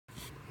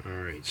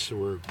Alright, so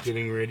we're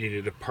getting ready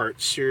to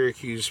depart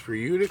Syracuse for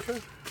Utica.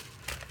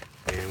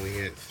 And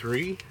we got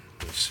 3.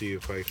 Let's see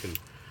if I can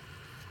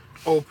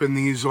open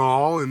these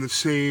all in the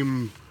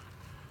same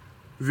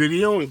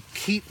video and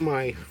keep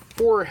my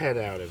forehead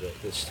out of it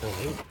this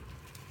time.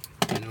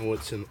 I know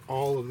what's in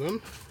all of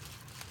them.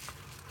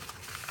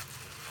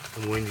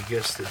 I'm going to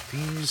guess that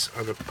these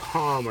are the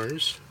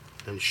Palmers.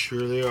 I'm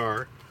sure they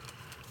are.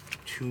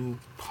 2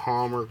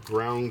 Palmer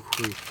ground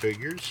crew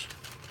figures.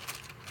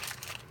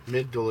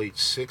 Mid to late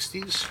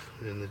 60s,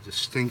 and the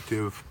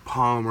distinctive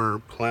Palmer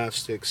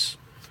Plastics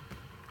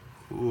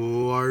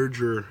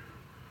larger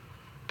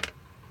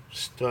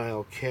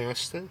style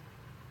casting.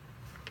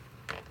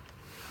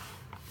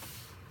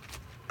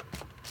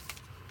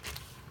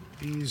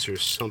 These are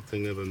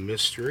something of a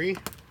mystery.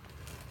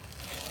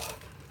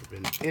 I've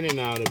been in and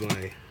out of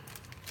my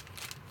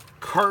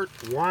cart,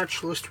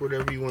 watch list,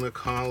 whatever you want to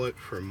call it,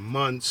 for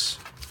months.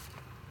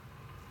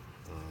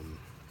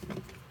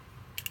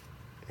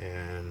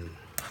 And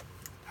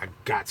I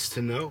gots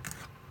to know.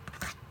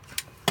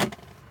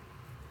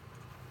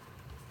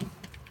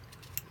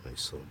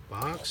 Nice little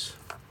box.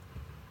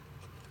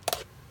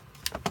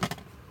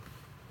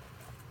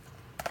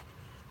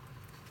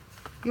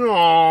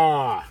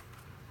 Aww.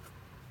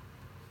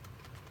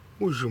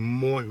 Was a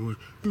more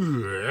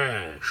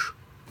yes.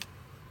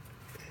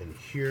 And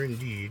here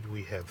indeed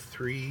we have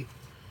 3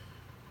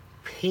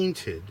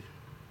 painted.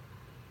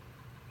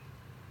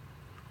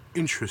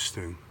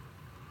 Interesting.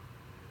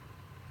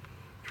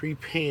 3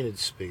 painted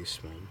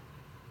Spacemen.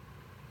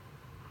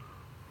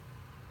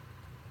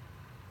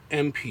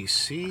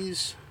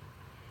 MPCs.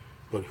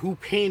 But who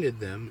painted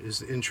them is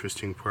the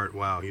interesting part.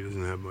 Wow, he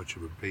doesn't have much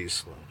of a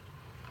base left.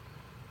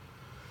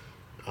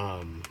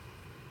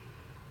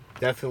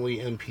 Definitely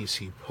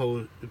MPC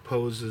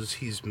poses.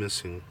 He's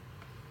missing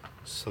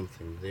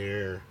something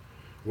there.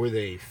 Were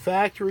they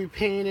factory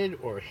painted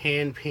or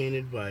hand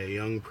painted by a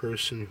young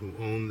person who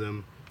owned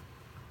them?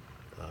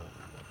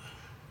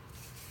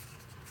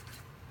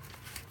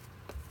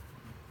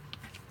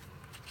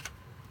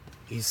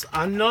 He's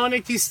unknown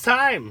at this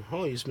time.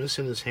 Oh, he's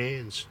missing his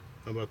hands.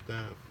 How about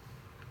that?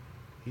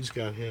 He's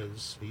got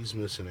his. He's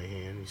missing a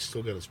hand. He's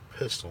still got his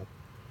pistol.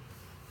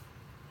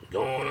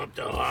 Going up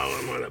to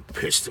Harlem with a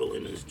pistol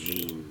in his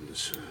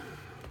jeans.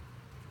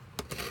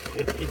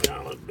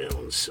 $50 bill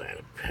inside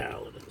a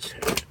paladin's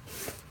hat.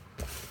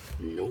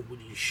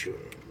 Nobody's sure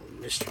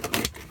where Mr.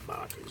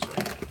 Knickerbocker's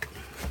at.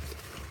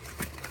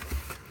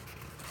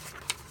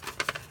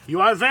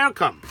 You are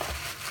welcome.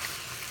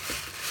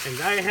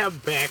 And I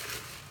have back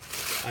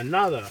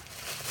another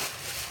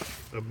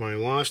of my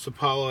lost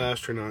Apollo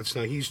astronauts.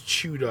 Now he's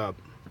chewed up,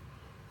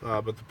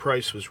 but the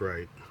price was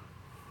right.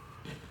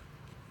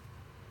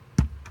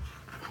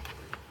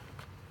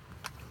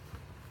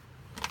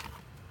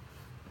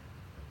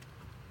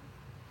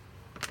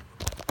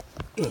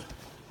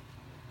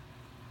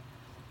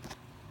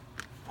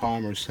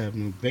 Palmers have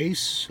no base,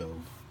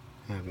 so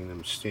having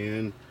them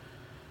stand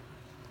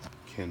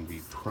can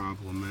be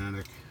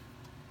problematic.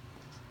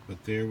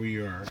 But there we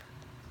are.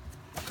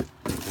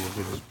 Look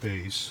at his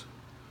base.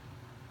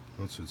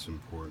 That's what's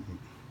important.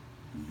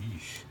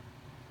 Yeesh.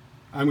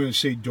 I'm going to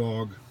say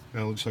dog.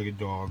 That looks like a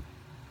dog.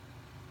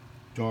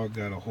 Dog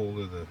got a hold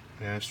of the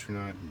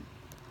astronaut and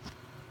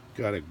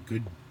got a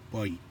good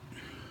bite.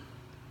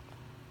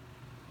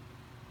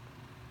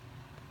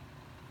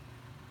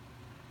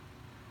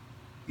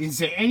 Is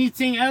there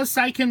anything else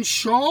I can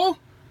show?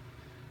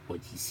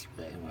 What is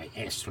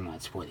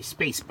astronauts for the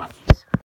space buckets?